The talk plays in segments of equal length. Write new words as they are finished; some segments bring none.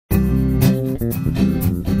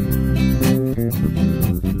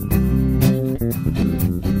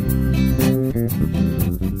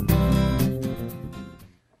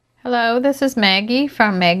Hello, this is Maggie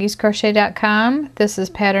from maggiescrochet.com. This is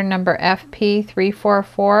pattern number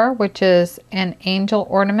FP344, which is an angel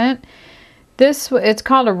ornament. It's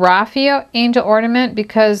called a Raffia angel ornament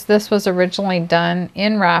because this was originally done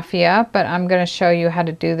in Raffia, but I'm going to show you how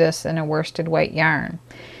to do this in a worsted weight yarn.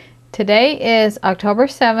 Today is October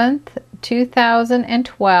 7th,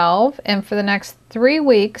 2012, and for the next 3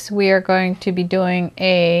 weeks we are going to be doing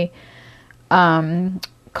a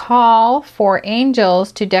call for angels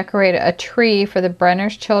to decorate a tree for the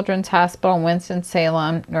Brenner's Children's Hospital in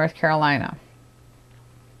Winston-Salem, North Carolina.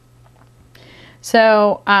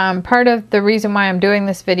 So part of the reason why I'm doing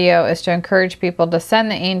this video is to encourage people to send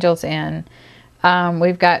the angels in.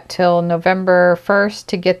 We've got till November 1st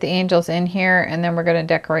to get the angels in here, and then we're going to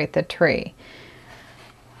decorate the tree.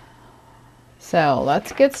 So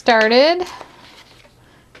let's get started.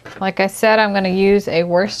 Like I said, I'm going to use a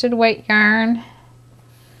worsted weight yarn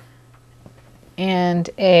and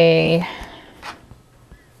I'm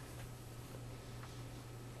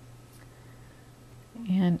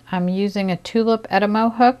using a tulip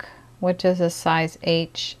Etimo hook, which is a size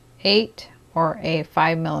H8 or a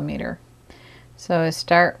 5mm. So I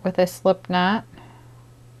start with a slip knot,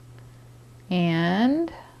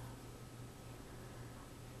 and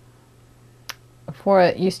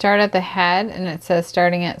you start at the head, and it says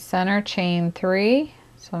starting at center, chain 3.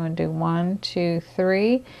 So I'm going to do 1, 2,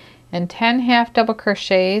 3, and 10 half double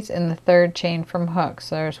crochets in the third chain from hook.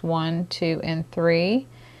 So there's 1, 2, and 3.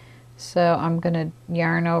 So I'm going to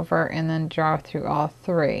yarn over and then draw through all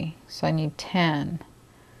 3. So I need 10.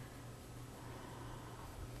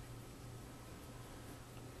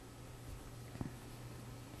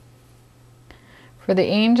 For the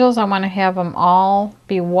angels, I want to have them all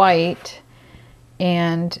be white,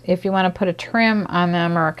 and if you want to put a trim on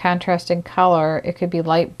them or a contrasting color, it could be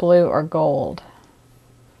light blue or gold.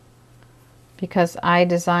 Because I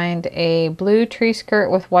designed a blue tree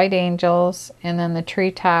skirt with white angels, and then the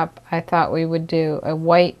treetop, I thought we would do a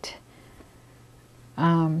white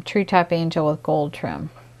treetop angel with gold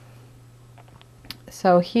trim.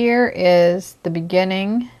 So here is the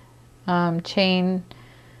beginning chain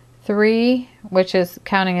 3, which is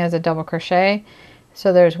counting as a double crochet.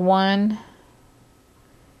 So there's 1,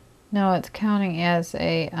 no, it's counting as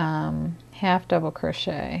a half double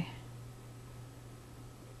crochet.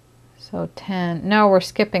 So 10, no, we're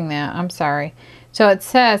skipping that, I'm sorry. So it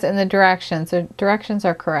says in the directions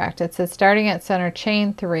are correct. It says starting at center,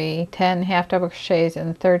 chain 3, 10 half double crochets in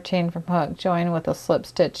the third chain from hook, join with a slip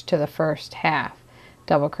stitch to the first half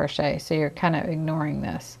double crochet. So you're kind of ignoring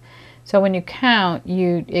this. So when you count,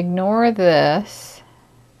 you ignore this,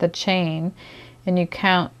 the chain, and you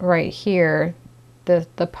count right here,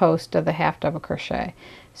 the post of the half double crochet.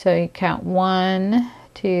 So you count 1,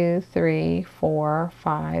 2, 3, 4,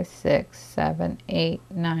 5, 6, 7, 8,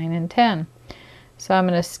 9, and 10. So I'm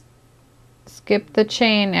going to skip the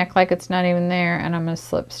chain, act like it's not even there, and I'm going to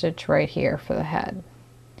slip stitch right here for the head.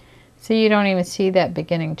 See, you don't even see that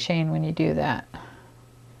beginning chain when you do that.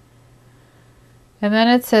 And then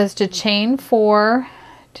it says to chain 4,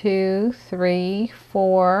 2, 3,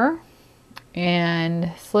 4,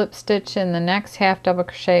 and slip stitch in the next half double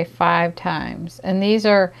crochet 5 times. And these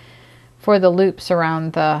are for the loops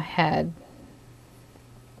around the head.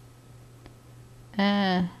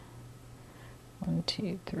 1,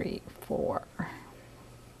 2, 3, 4.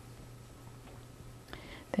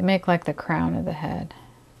 They make like the crown of the head.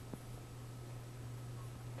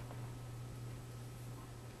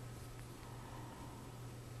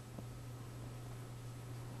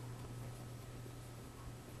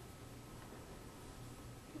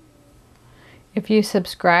 If you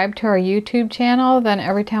subscribe to our YouTube channel, then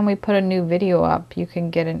every time we put a new video up, you can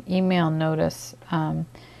get an email notice, and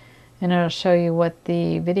it'll show you what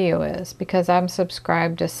the video is, because I'm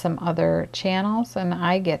subscribed to some other channels and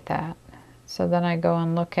I get that. So then I go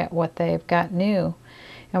and look at what they've got new,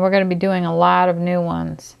 and we're going to be doing a lot of new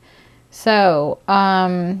ones. So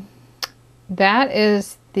that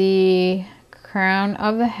is the crown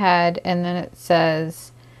of the head, and then it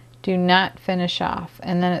says do not finish off,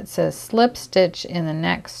 and then it says slip stitch in the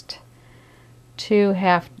next 2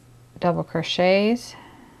 half double crochets.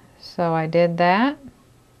 So I did that.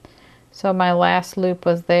 So my last loop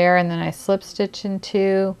was there, and then I slip stitch in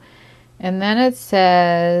 2, and then it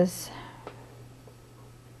says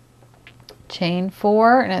chain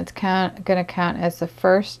 4, and it's going to count as the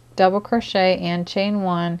first double crochet and chain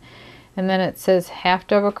 1, and then it says half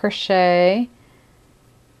double crochet,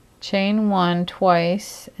 chain 1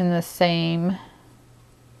 twice in the same,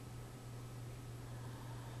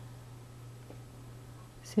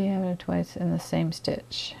 see, I have it twice in the same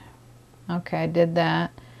stitch. Okay, I did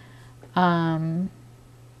that.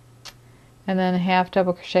 and then half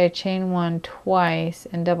double crochet, chain one twice,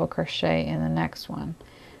 and double crochet in the next one.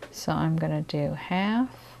 So I'm going to do half,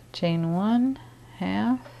 chain one,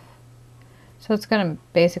 half. So it's going to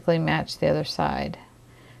basically match the other side.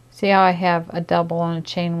 See how I have a double and a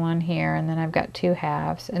chain one here, and then I've got two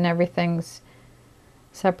halves, and everything's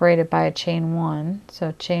separated by a chain one.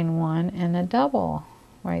 So chain one and a double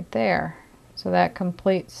right there. So that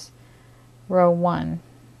completes row one.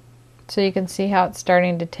 So you can see how it's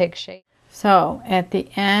starting to take shape. So at the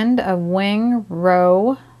end of wing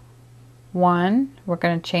row one, we're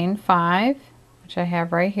going to chain 5, which I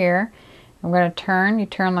have right here. I'm going to turn. You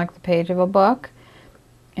turn like the page of a book,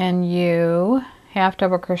 and you half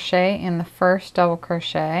double crochet in the first double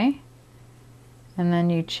crochet, and then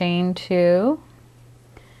you chain 2,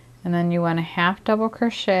 and then you want to half double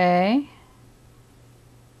crochet,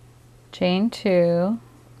 chain 2,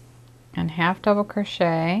 and half double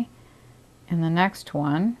crochet in the next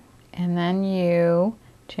one, and then you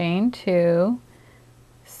chain 2,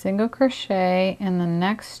 single crochet in the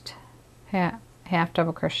next half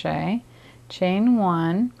double crochet, chain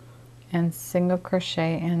 1, and single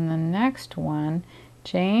crochet in the next one,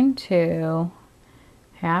 chain 2,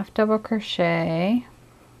 half double crochet,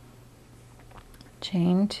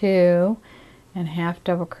 chain 2, and half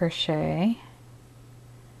double crochet,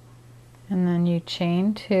 and then you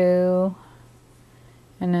chain 2,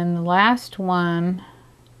 and then the last one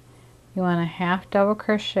you want to half double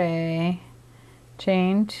crochet,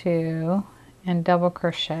 chain 2, and double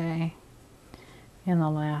crochet in the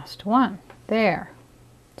last one. There.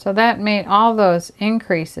 So that made all those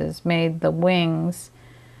increases, made the wings,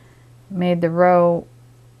 made the row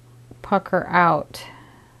pucker out,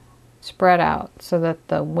 spread out, so that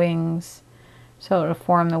the wings, so to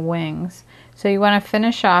form the wings. So you want to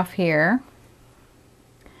finish off here,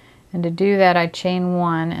 and to do that I chain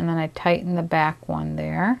 1, and then I tighten the back one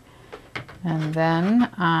there, and then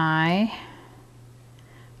I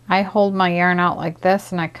hold my yarn out like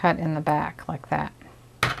this, and I cut in the back like that.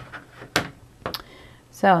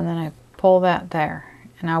 So, and then I pull that there,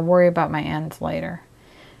 and I'll worry about my ends later.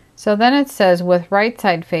 So then it says with right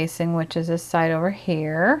side facing, which is this side over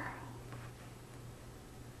here.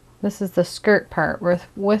 This is the skirt part.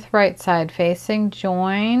 With right side facing,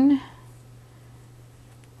 join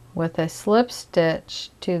with a slip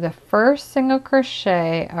stitch to the first single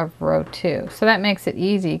crochet of row 2. So that makes it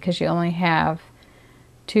easy because you only have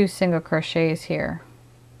 2 single crochets here.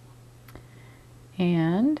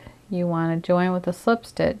 And you want to join with a slip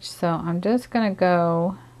stitch. So I'm just going to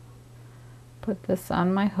go put this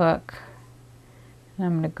on my hook, and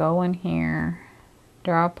I'm going to go in here,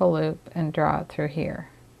 draw up a loop, and draw it through here.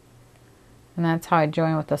 And that's how I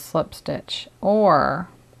join with a slip stitch. Or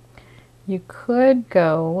you could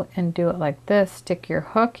go and do it like this, stick your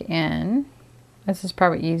hook in. This is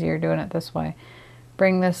probably easier doing it this way.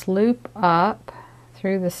 Bring this loop up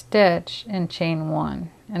through the stitch and chain 1,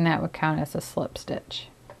 and that would count as a slip stitch.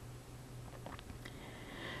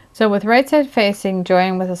 So with right side facing,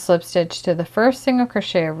 join with a slip stitch to the first single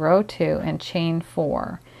crochet of row 2 and chain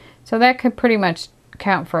 4. So that could pretty much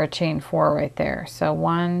count for a chain 4 right there. So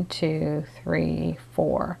 1, 2, 3,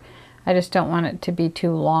 4. I just don't want it to be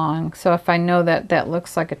too long. So if I know that that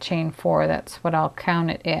looks like a chain 4, that's what I'll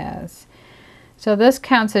count it as. So this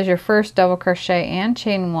counts as your first double crochet and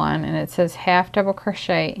chain 1, and it says half double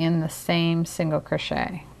crochet in the same single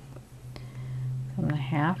crochet. So I'm going to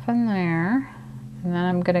half in there. And then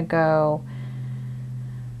I'm going to go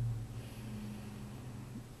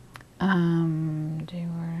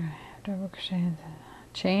double crochet,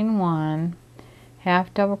 chain 1,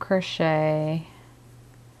 half double crochet,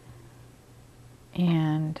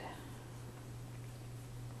 and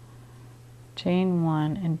chain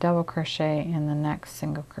 1 and double crochet in the next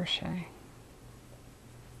single crochet,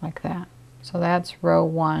 like that. So that's row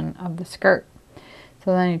 1 of the skirt.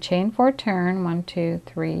 So then you chain 4, turn 1, 2,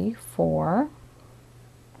 3, 4.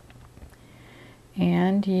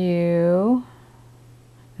 And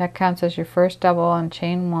that counts as your first double and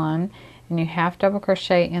chain 1, and you half double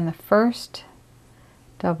crochet in the first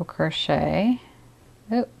double crochet.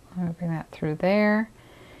 Oh, I'm going to bring that through there,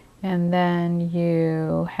 and then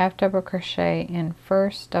you half double crochet in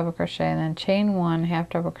first double crochet, and then chain 1, half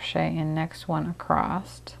double crochet in next one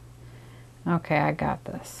across. Okay, I got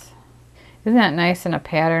this. Isn't that nice in a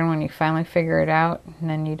pattern when you finally figure it out, and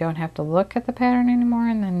then you don't have to look at the pattern anymore,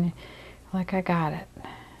 and then like I got it.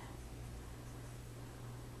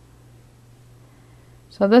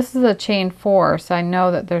 So this is a chain 4, so I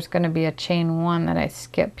know that there's going to be a chain 1 that I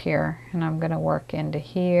skip here, and I'm going to work into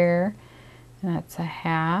here, and that's a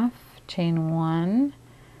half, chain 1,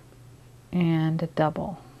 and a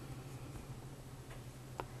double,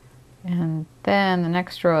 And then the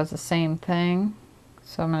next row is the same thing.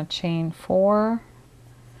 So I'm going to chain 4,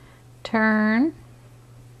 turn,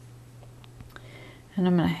 and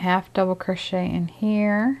I'm going to half double crochet in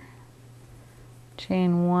here,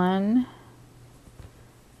 chain 1,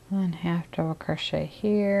 then half double crochet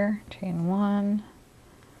here, chain 1,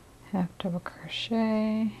 half double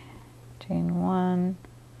crochet, chain 1,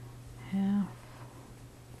 half,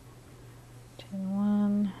 chain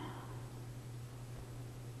 1,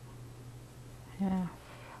 half.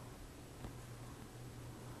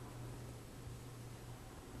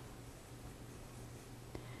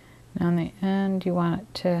 Now on the end you want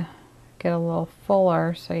it to get a little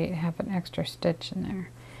fuller so you have an extra stitch in there.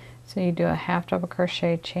 So you do a half double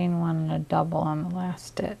crochet, chain 1, and a double on the last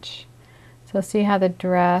stitch. So see how the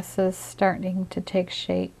dress is starting to take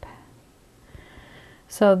shape.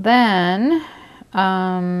 So then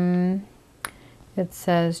it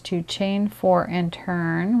says to chain 4 and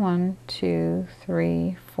turn 1, 2,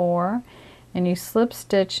 3, 4, and you slip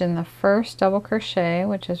stitch in the first double crochet,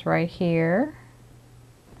 which is right here,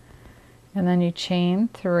 and then you chain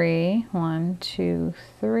 3, 1, 2,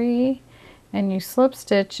 3, and you slip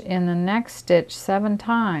stitch in the next stitch 7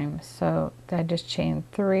 times. So I just chained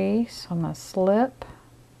 3, so I'm going to slip,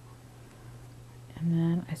 and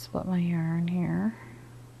then I split my yarn here,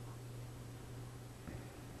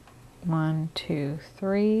 1, 2,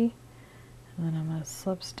 3, and then I'm going to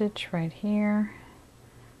slip stitch right here,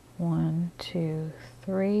 1, 2,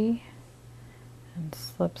 3, and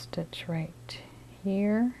slip stitch right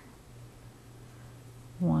here,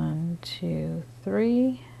 1, 2,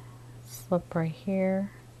 3, slip right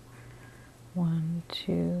here, 1,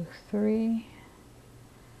 2, 3,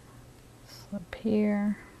 slip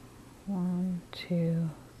here, 1, 2,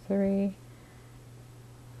 3,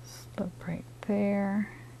 slip right there,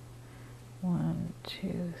 1,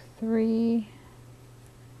 2, 3,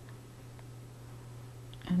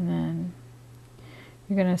 and then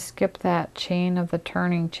you're going to skip that chain of the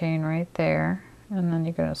turning chain right there, and then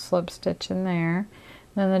you're going to slip stitch in there.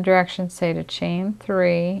 Then the directions say to chain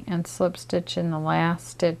 3 and slip stitch in the last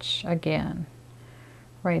stitch again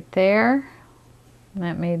right there, and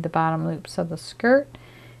that made the bottom loops of the skirt.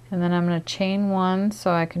 And then I'm going to chain 1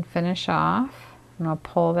 so I can finish off, and I'll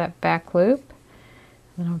pull that back loop,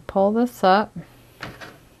 and I'll pull this up.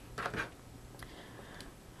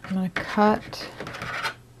 I'm going to cut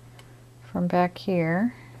from back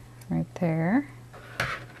here right there,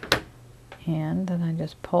 and then I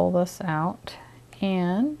just pull this out.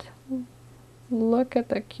 And look at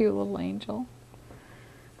the cute little angel.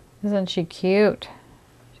 Isn't she cute?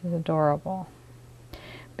 She's adorable.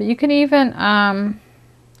 But you can even,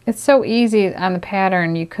 it's so easy on the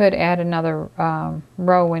pattern, you could add another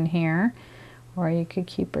row in here, or you could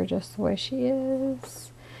keep her just the way she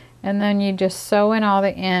is. And then you just sew in all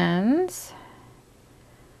the ends.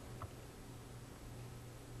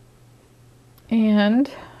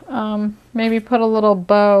 And maybe put a little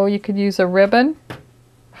bow. You could use a ribbon.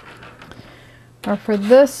 Or for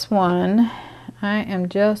this one, I am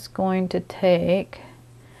just going to take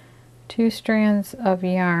 2 strands of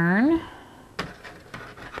yarn,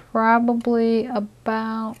 probably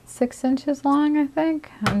about 6 inches long, I think.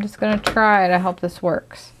 I'm just going to try it. I hope this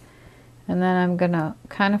works. And then I'm going to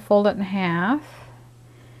kind of fold it in half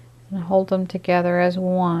and hold them together as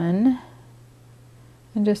one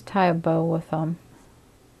and just tie a bow with them.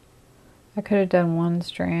 I could have done 1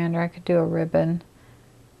 strand, or I could do a ribbon.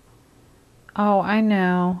 Oh, I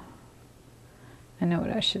know what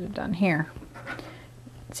I should have done here.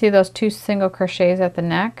 See those 2 single crochets at the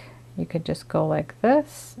neck? You could just go like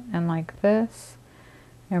this and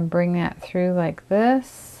bring that through like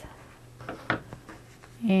this,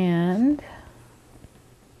 and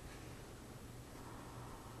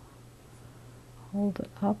hold it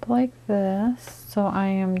up like this. So I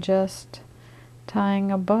am just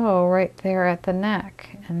tying a bow right there at the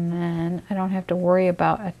neck, and then I don't have to worry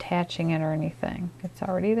about attaching it or anything. It's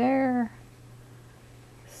already there.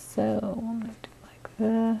 So I'm going to do like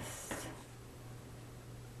this.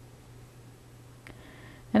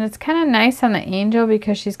 And it's kind of nice on the angel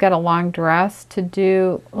because she's got a long dress to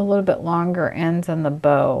do a little bit longer ends on the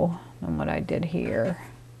bow than what I did here.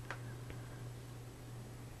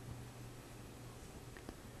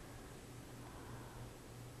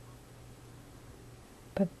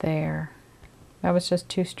 But there, that was just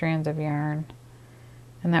 2 strands of yarn,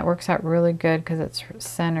 and that works out really good because it's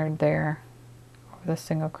centered there over the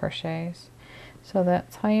single crochets. So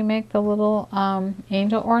that's how you make the little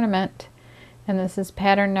angel ornament. And this is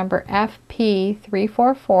pattern number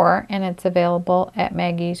FP344, and it's available at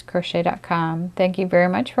maggiescrochet.com. Thank you very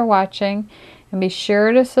much for watching, And be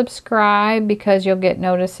sure to subscribe because you'll get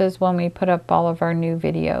notices when we put up all of our new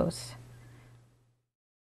videos.